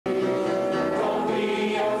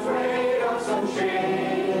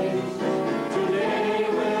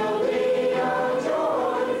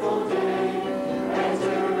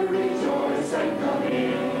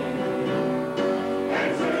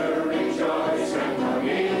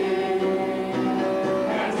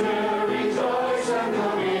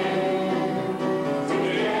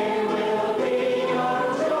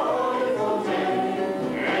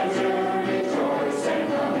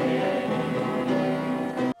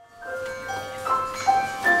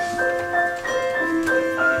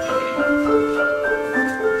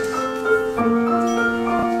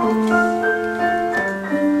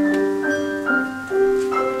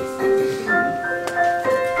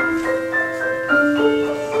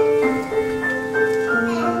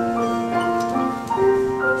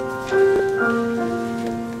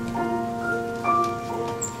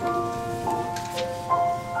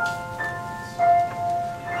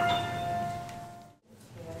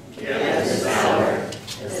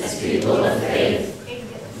people of faith,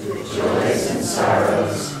 joys and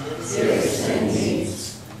sorrows, fears and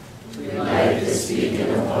needs. We light this beacon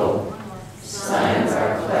of hope, sign of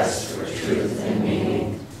our quest for truth and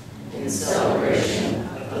meaning, in celebration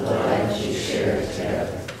of the life we share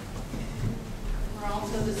together. We're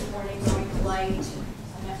also this morning going to light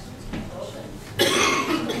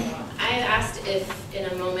I had asked if, in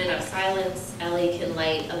a moment of silence, Ellie can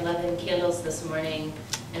light 11 candles this morning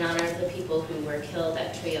in honor of the people who were killed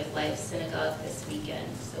at Tree of Life Synagogue this weekend.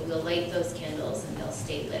 So we'll light those candles and they'll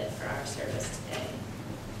stay lit for our service today.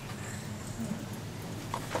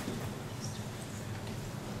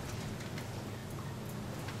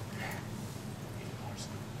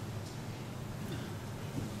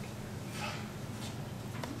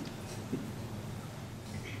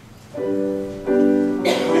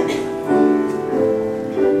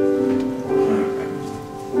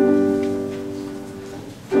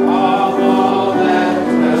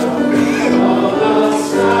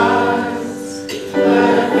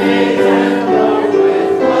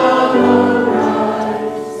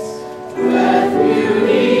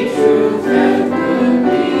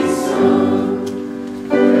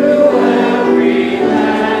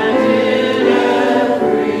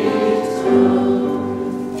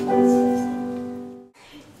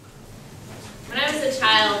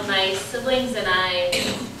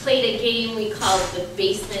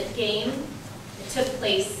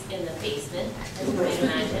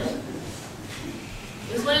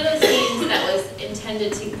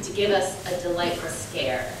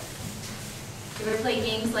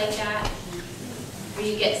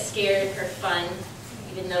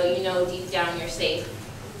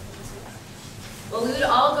 Well, we would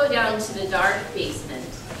all go down to the dark basement,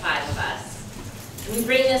 the 5 of us, and we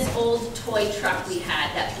bring this old toy truck we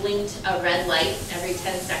had that blinked a red light every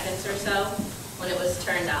 10 seconds or so when it was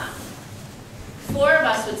turned on. 4 of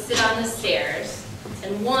us would sit on the stairs,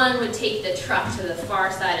 and 1 would take the truck to the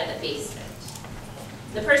far side of the basement.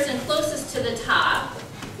 The person closest to the top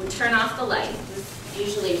would turn off the light. It was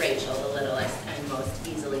usually Rachel, the littlest and most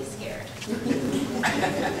easily scared.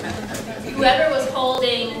 Whoever was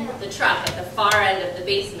holding the truck at the far end of the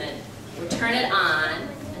basement would turn it on,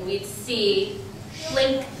 and we'd see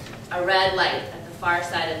blink a red light at the far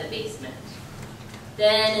side of the basement.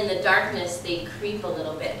 Then in the darkness, they'd creep a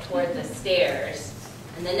little bit toward the stairs,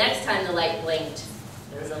 and the next time the light blinked,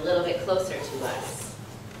 it was a little bit closer to us.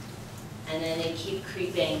 And then they'd keep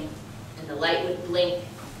creeping, and the light would blink,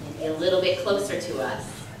 and be a little bit closer to us.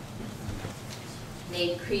 And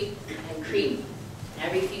they'd creep and creep. And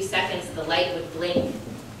every few seconds, the light would blink,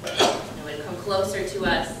 and it would come closer to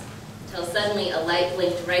us, until suddenly a light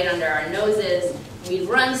blinked right under our noses. We'd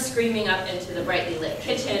run screaming up into the brightly lit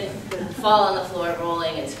kitchen, fall on the floor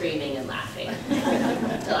rolling and screaming and laughing,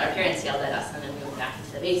 until our parents yelled at us, and then we went back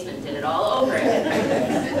into the basement and did it all over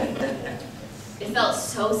again. It felt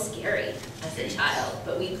so scary as a child,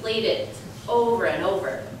 but we played it over and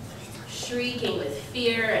over, shrieking with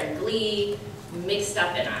fear and glee mixed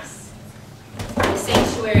up in us. In the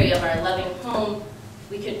sanctuary of our loving home,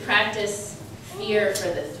 we could practice fear for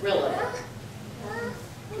the thrill of it.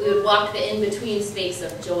 We would walk the in-between space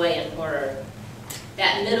of joy and horror.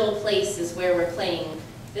 That middle place is where we're playing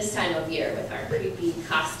this time of year with our creepy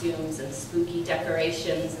costumes and spooky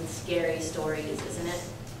decorations and scary stories, isn't it?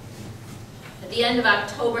 At the end of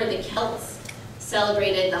October, the Celts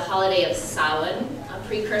celebrated the holiday of Samhain, a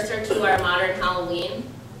precursor to our modern Halloween.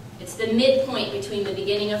 It's the midpoint between the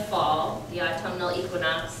beginning of fall, the autumnal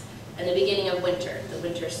equinox, and the beginning of winter, the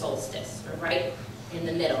winter solstice. We're right in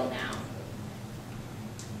the middle now.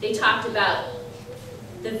 They talked about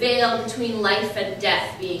the veil between life and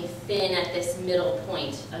death being thin at this middle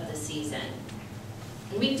point of the season.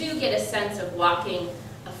 And we do get a sense of walking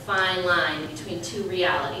a fine line between two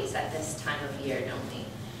realities at this time of year, don't we?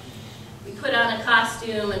 We put on a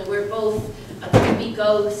costume and we're both a creepy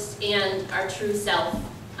ghost and our true self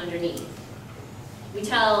underneath. We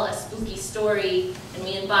tell a spooky story and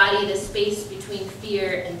we embody the space between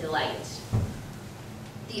fear and delight.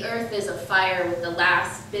 The earth is afire with the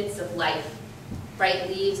last bits of life, bright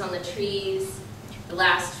leaves on the trees, the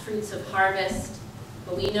last fruits of harvest,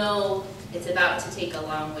 but we know it's about to take a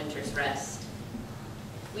long winter's rest.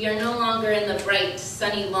 We are no longer in the bright,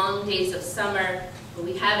 sunny, long days of summer, but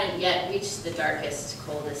we haven't yet reached the darkest,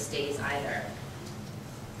 coldest days either.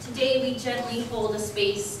 Today we gently hold a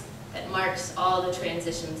space that marks all the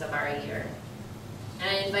transitions of our year. And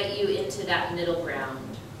I invite you into that middle ground.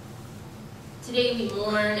 Today we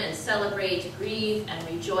mourn and celebrate, grieve and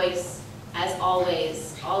rejoice. As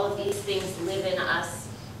always, all of these things live in us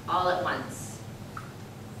all at once.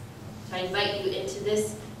 So I invite you into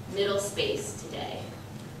this middle space today.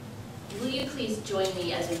 Will you please join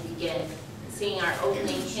me as we begin singing our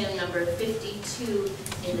opening hymn number 52,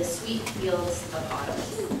 In the Sweet Fields of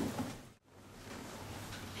Autumn.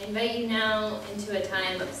 I invite you now into a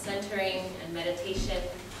time of centering and meditation,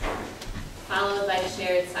 followed by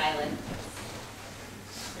shared silence.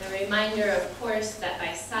 And a reminder, of course, that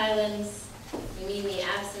by silence, we mean the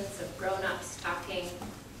absence of grown-ups talking,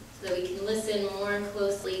 so that we can listen more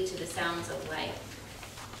closely to the sounds of life.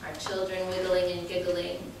 Our children wiggling and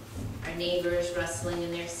giggling, our neighbors rustling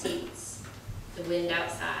in their seats, the wind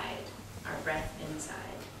outside, our breath inside.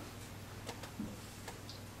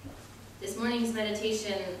 This morning's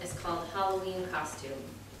meditation is called Halloween Costume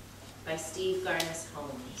by Steve Garnis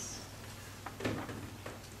Holmes.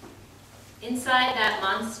 Inside that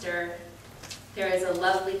monster, there is a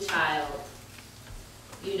lovely child.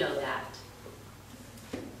 You know that.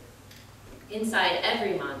 Inside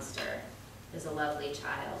every monster is a lovely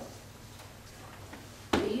child.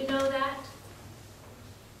 Do you know that?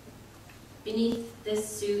 Beneath this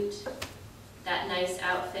suit, that nice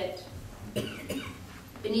outfit,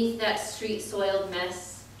 beneath that street-soiled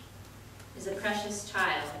mess is a precious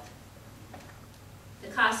child. The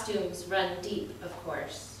costumes run deep, of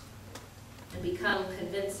course, and become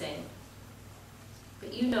convincing.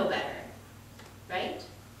 But you know better, right?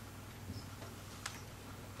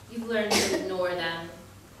 You've learned to ignore them,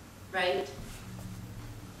 right?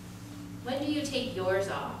 When do you take yours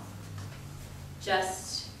off?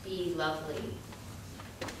 Just be lovely.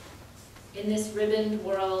 In this ribboned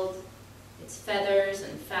world, its feathers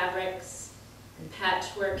and fabrics and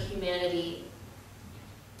patchwork humanity,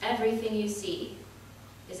 everything you see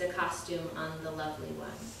is a costume on the lovely one.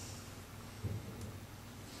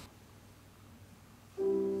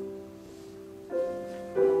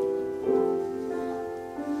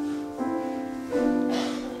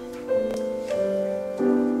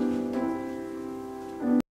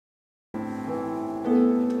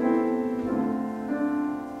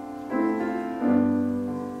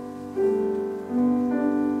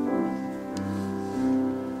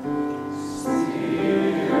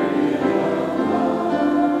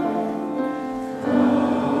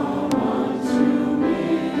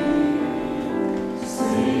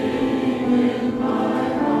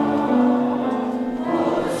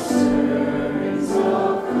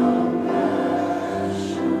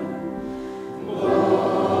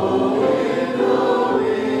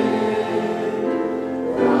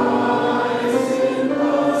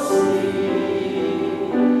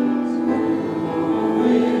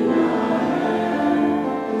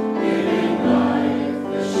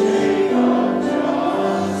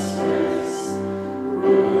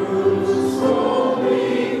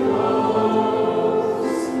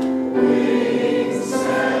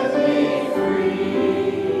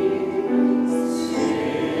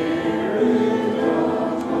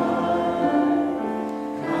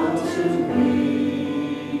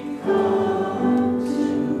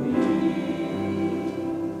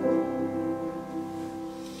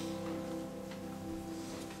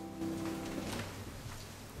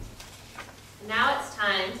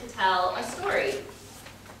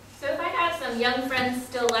 Young friends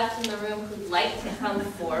still left in the room who'd like to come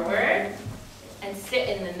forward and sit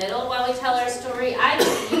in the middle while we tell our story. I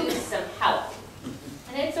could use some help.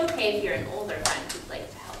 And it's okay if you're an older friend who'd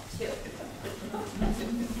like to help too.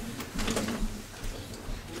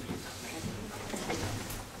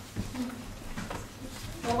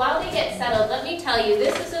 Well, while they get settled, let me tell you,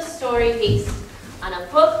 this is a story based on a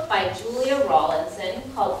book by Julia Rawlinson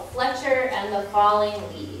called Fletcher and the Falling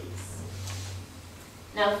Leaves.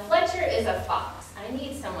 Now, Fletcher is a fox. I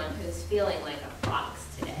need someone who's feeling like a fox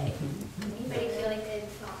today. Anybody feel like a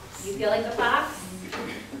fox? You feel like a fox?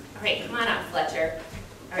 All right, come on up, Fletcher.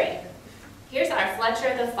 All right, here's our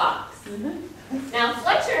Fletcher the fox. Now,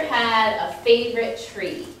 Fletcher had a favorite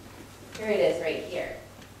tree. Here it is right here.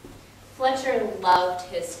 Fletcher loved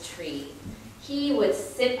his tree. He would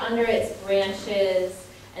sit under its branches,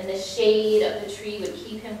 and the shade of the tree would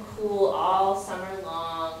keep him cool all summer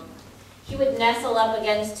long. He would nestle up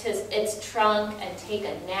against its trunk and take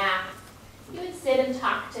a nap. He would sit and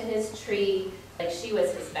talk to his tree like she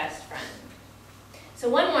was his best friend. So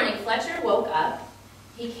one morning, Fletcher woke up.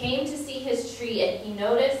 He came to see his tree, and he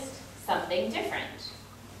noticed something different.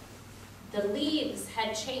 The leaves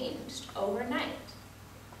had changed overnight.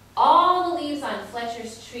 All the leaves on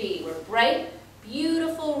Fletcher's tree were bright,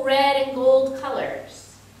 beautiful red and gold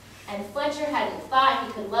colors. And Fletcher hadn't thought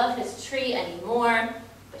he could love his tree anymore,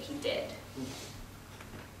 but he did.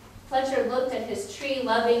 Fletcher looked at his tree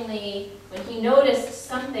lovingly when he noticed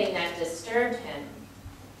something that disturbed him.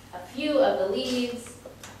 A few of the leaves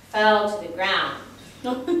fell to the ground.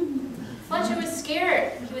 Fletcher was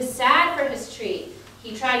scared. He was sad for his tree.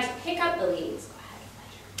 He tried to pick up the leaves, go ahead,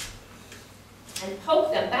 Fletcher, and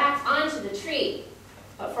poke them back onto the tree.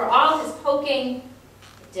 But for all his poking,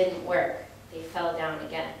 it didn't work. They fell down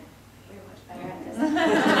again. You're much better at this. It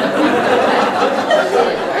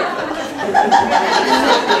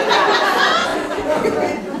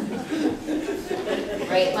didn't work.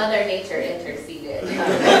 Right, Mother Nature interceded.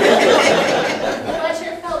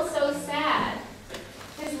 Fletcher felt so sad.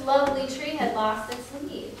 His lovely tree had lost its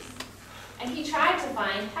leaves. And he tried to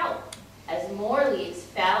find help. As more leaves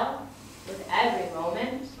fell with every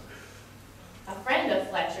moment, a friend of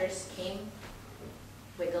Fletcher's came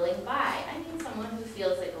wiggling by. I mean someone who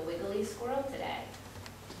feels like a wiggly squirrel today.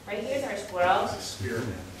 Right, here's our squirrel.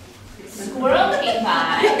 Squirrel came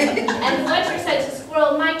by, and Fletcher said to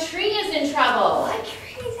Squirrel, "My tree is in trouble. My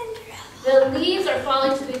tree's in trouble. The leaves are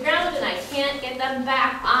falling to the ground and I can't get them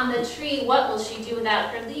back on the tree. What will she do without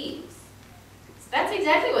her leaves?" So that's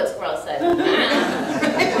exactly what Squirrel said.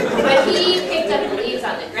 But he picked up the leaves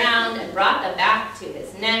on the ground and brought them back to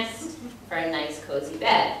his nest for a nice cozy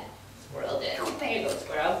bed. Squirrel did. Here you go,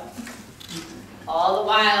 Squirrel. All the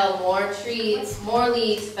while, more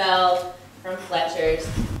leaves fell from Fletcher's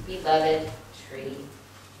beloved tree.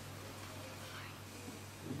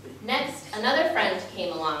 Next, another friend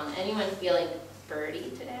came along. Anyone feeling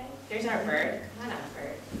birdie today? Here's our bird. Come on out,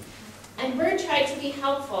 Bird. And Bird tried to be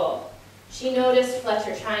helpful. She noticed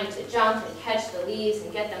Fletcher trying to jump and catch the leaves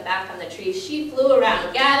and get them back on the tree. She flew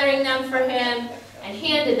around gathering them for him and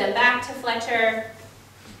handed them back to Fletcher.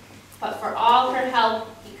 But for all her help,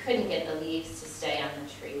 he couldn't get the leaves to stay on the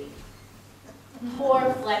tree.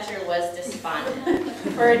 Poor Fletcher was despondent.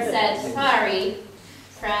 Bird said, "Sorry,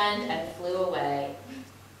 friend," and flew away.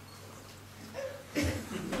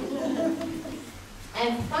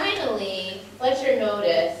 And finally, Fletcher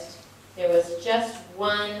noticed there was just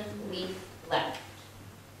one leaf left,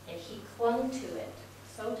 and he clung to it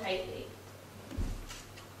so tightly.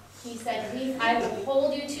 He said, "Leaf, I will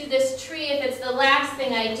hold you to this tree if it's the last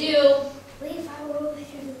thing I do. Leaf, I will hold you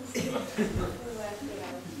to this tree.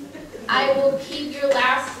 I will keep your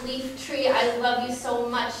last leaf, tree. I love you so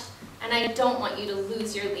much, and I don't want you to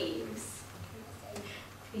lose your leaves."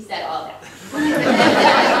 He said all that.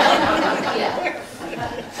 Yeah.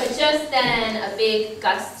 But just then, a big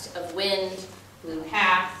gust of wind blew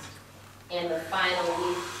past, and the final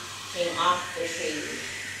leaf came off the tree.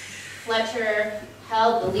 Fletcher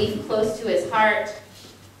held the leaf close to his heart.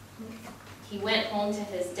 He went home to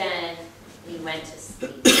his den, and he went to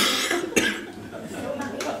sleep.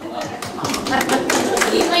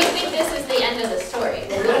 You might think this is the end of the story.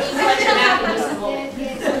 But we'll leave Fletcher back in just a moment.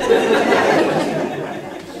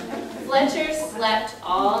 Fletcher slept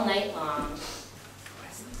all night long.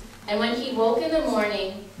 And when he woke in the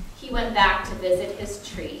morning, he went back to visit his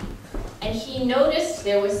tree. And he noticed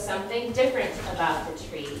there was something different about the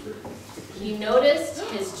tree. He noticed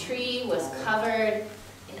his tree was covered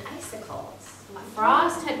in icicles. A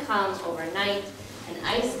frost had come overnight, and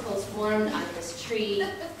icicles formed on his tree.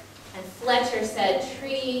 And Fletcher said,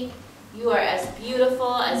 "Tree, you are as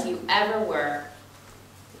beautiful as you ever were,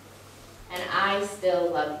 and I still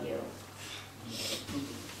love you."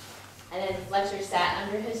 And then Fletcher sat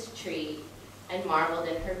under his tree and marveled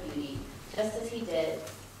in her beauty, just as he did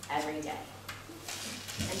every day.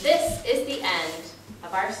 And this is the end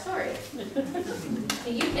of our story. So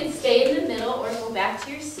you can stay in the middle or go back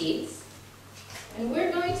to your seats. And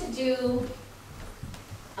we're going to do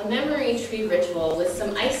a memory tree ritual with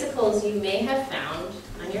some icicles you may have found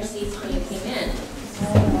on your seats when you came in.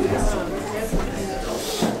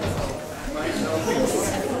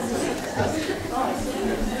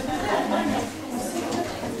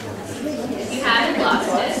 If you haven't lost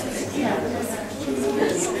it,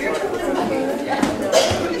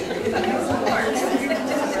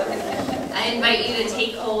 I invite you to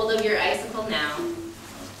take hold of your icicle now.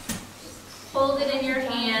 Hold it in your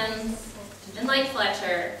hands, and like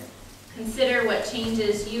Fletcher, consider what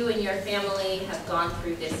changes you and your family have gone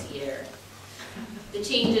through this year. The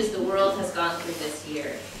changes the world has gone through this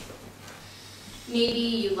year. Maybe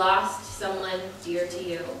you lost someone dear to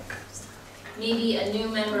you. Maybe a new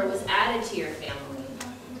member was added to your family.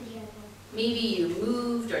 Maybe you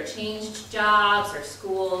moved or changed jobs or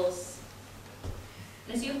schools.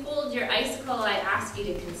 As you hold your icicle, I ask you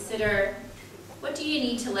to consider, what do you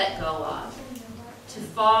need to let go of, to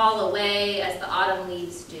fall away as the autumn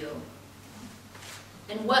leaves do?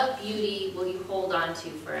 And what beauty will you hold on to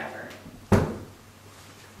forever?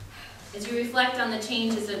 As you reflect on the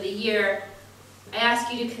changes of the year, I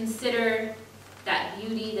ask you to consider that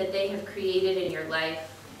beauty that they have created in your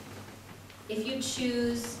life. If you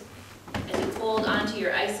choose, as you hold onto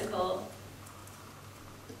your icicle,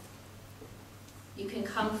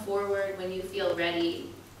 come forward when you feel ready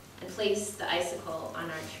and place the icicle on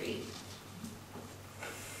our tree,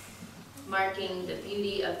 marking the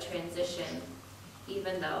beauty of transition,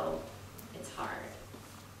 even though it's hard.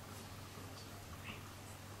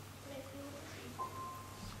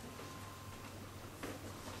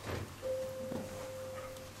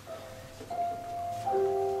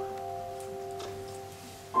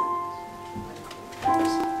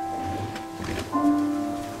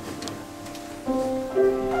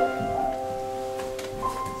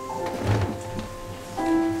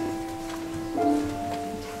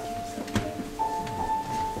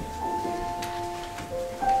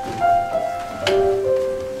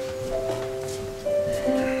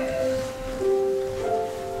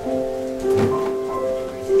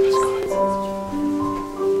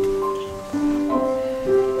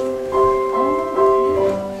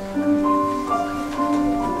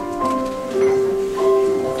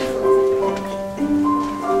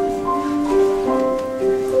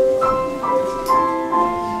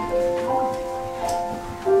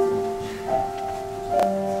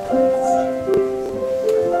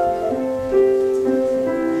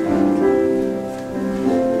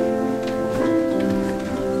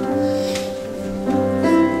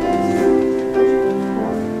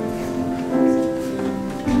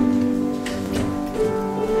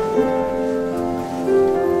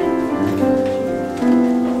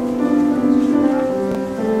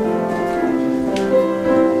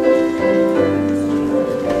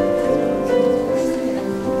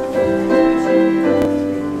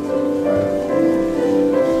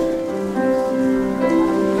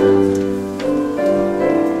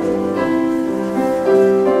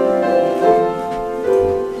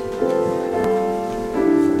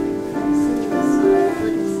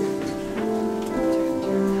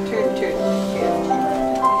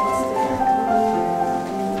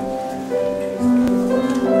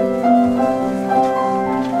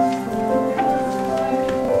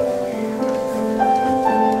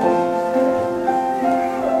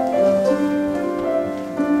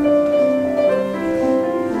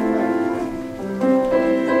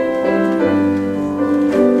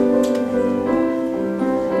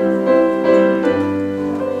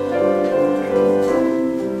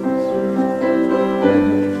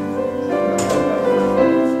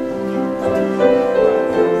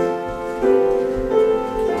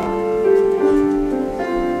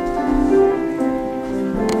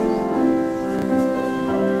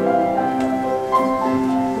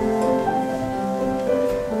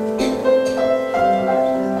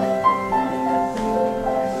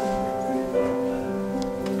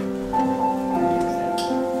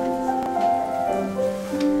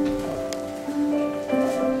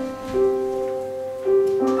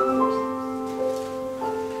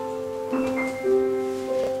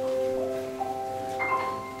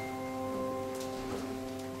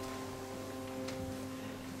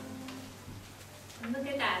 And look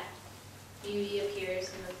at that. Beauty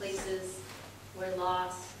appears in the places where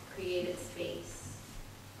loss created space.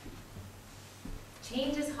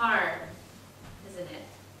 Change is hard, isn't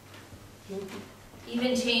it?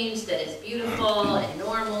 Even change that is beautiful and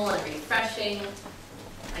normal and refreshing,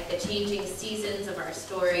 like the changing seasons of our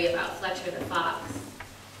story about Fletcher the Fox,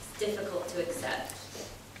 is difficult to accept.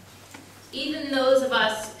 Even those of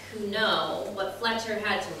us who know what Fletcher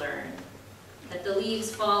had to learn, that the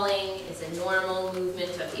leaves falling is a normal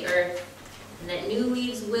movement of the earth, and that new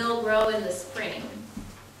leaves will grow in the spring,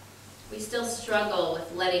 we still struggle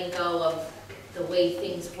with letting go of the way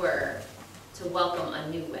things were to welcome a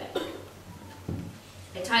new way.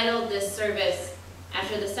 I titled this service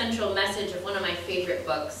after the central message of one of my favorite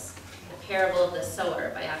books, The Parable of the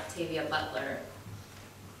Sower by Octavia Butler.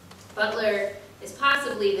 Butler is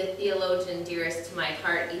possibly the theologian dearest to my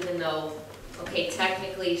heart, even though, okay,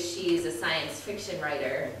 technically she's a science fiction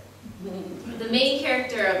writer. The main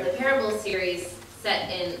character of the Parable series, set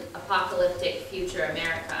in apocalyptic future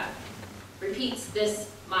America, repeats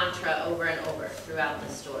this mantra over and over throughout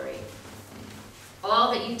the story.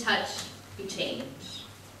 All that you touch, you change.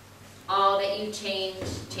 All that you change,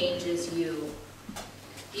 changes you.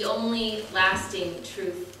 The only lasting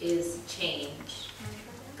truth is change.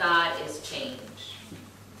 God is change.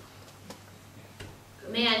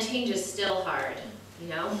 But man, change is still hard, you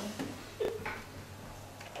know?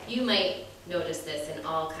 You might notice this in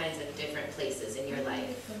all kinds of different places in your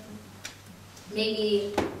life.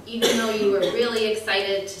 Maybe even though you were really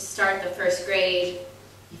excited to start the first grade,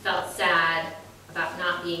 you felt sad about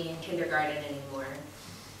not being in kindergarten anymore.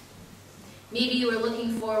 Maybe you were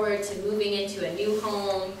looking forward to moving into a new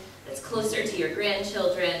home that's closer to your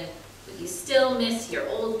grandchildren, but you still miss your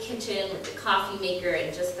old kitchen with the coffee maker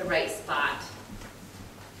in just the right spot.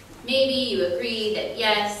 Maybe you agree that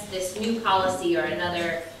yes, this new policy or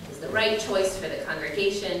another is the right choice for the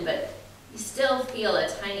congregation, but you still feel a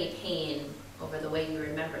tiny pain over the way you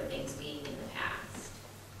remember things being in the past.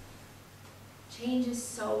 Change is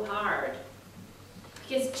so hard,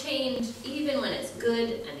 because change, even when it's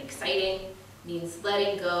good and exciting, means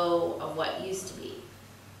letting go of what used to be.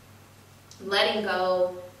 Letting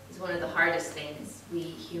go is one of the hardest things we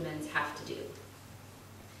humans have to do.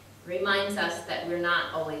 It reminds us that we're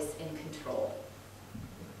not always in control.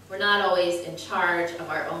 We're not always in charge of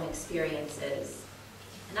our own experiences,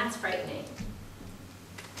 and that's frightening.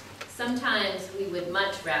 Sometimes we would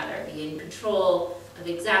much rather be in control of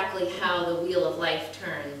exactly how the wheel of life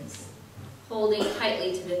turns, holding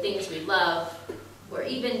tightly to the things we love, or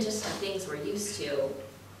even just the things we're used to,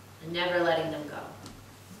 and never letting them go.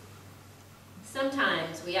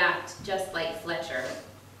 Sometimes we act just like Fletcher,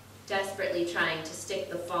 desperately trying to stick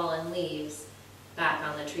the fallen leaves back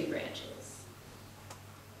on the tree branches.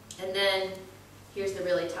 And then, here's the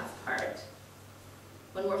really tough part.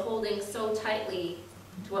 When we're holding so tightly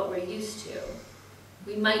to what we're used to,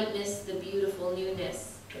 we might miss the beautiful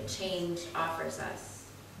newness that change offers us.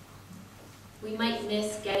 We might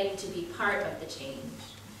miss getting to be part of the change,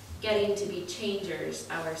 getting to be changers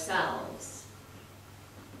ourselves.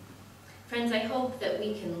 Friends, I hope that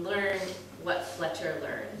we can learn what Fletcher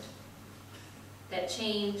learned. That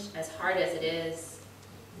change, as hard as it is,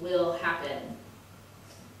 will happen.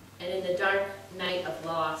 And in the dark night of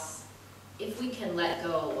loss, if we can let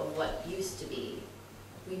go of what used to be,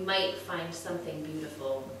 we might find something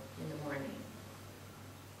beautiful in the morning.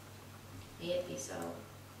 May it be so.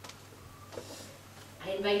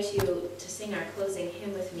 I invite you to sing our closing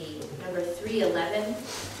hymn with me, number 311,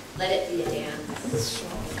 Let It Be a Dance.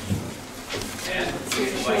 And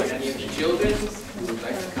we invite any of the children who would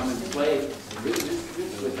like to come and play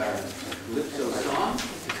with our Calypso song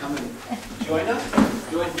to come and join us.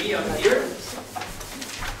 Join me up here.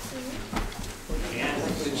 And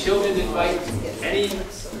the children invite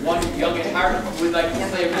anyone young at heart who would like to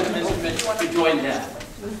play a rhythm instrument to join them.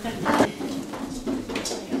 Let it be a dance.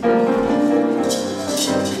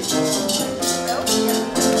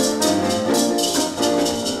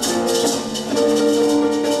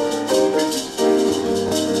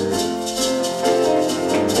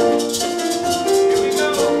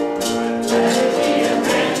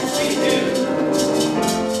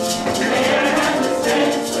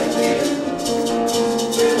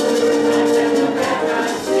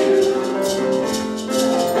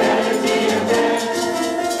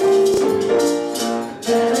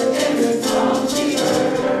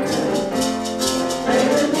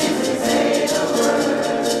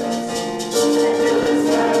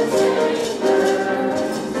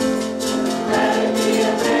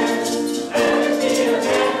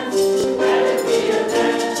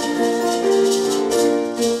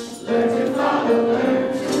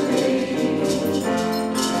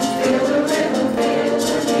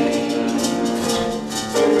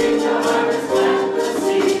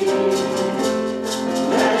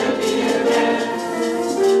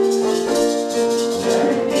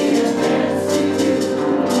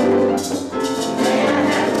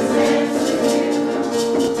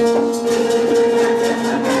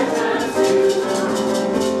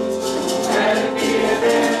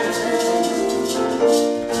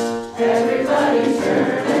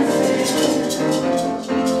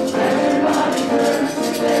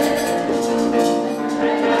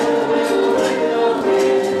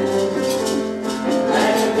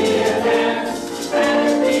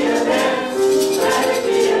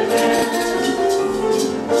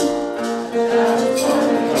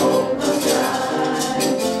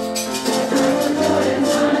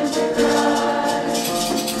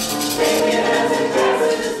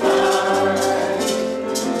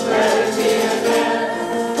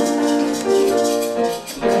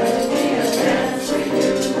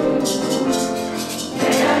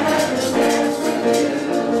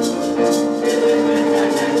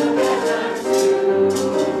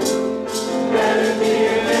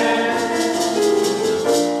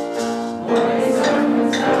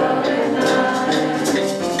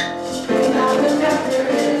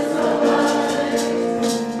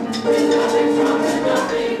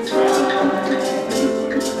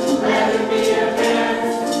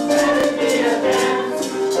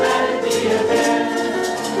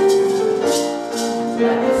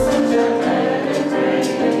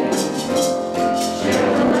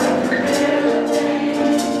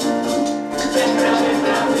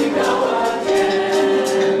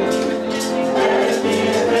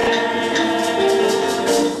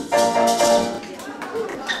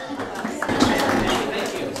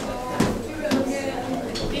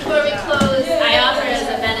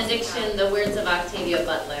 Octavia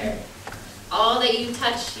Butler. All that you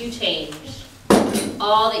touch, you change.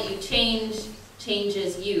 All that you change,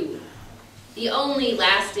 changes you. The only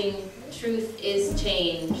lasting truth is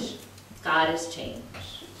change. God is change.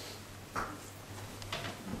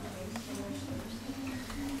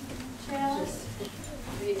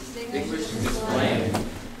 Distinguish and explain.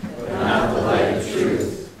 but not the light of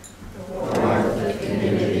truth, the warmth of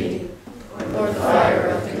community, or the fire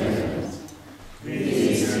of commitment.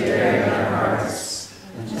 These we bear in our hearts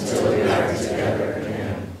until we are together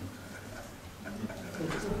again.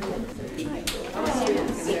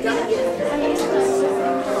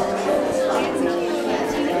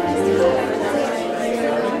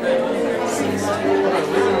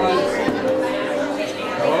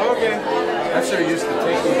 Oh, okay. I'm sure used to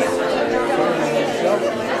taking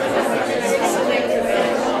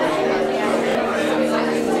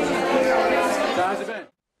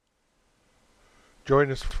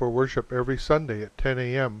Join us for worship every Sunday at 10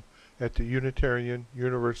 a.m. at the Unitarian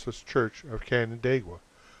Universalist Church of Canandaigua,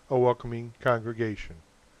 a welcoming congregation.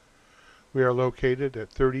 We are located at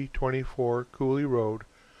 3024 Cooley Road,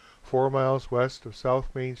 4 miles west of South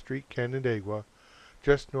Main Street, Canandaigua,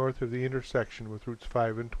 just north of the intersection with routes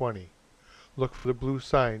 5 and 20. Look for the blue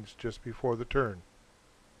signs just before the turn.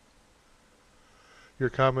 Your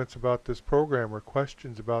comments about this program or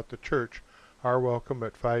questions about the church are welcome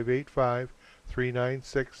at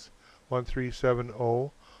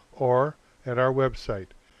 585-396-1370 or at our website,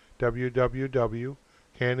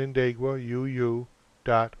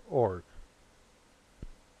 www.canandaiguauu.org.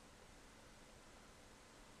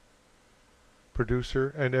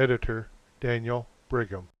 Producer and editor, Daniel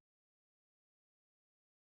Brigham.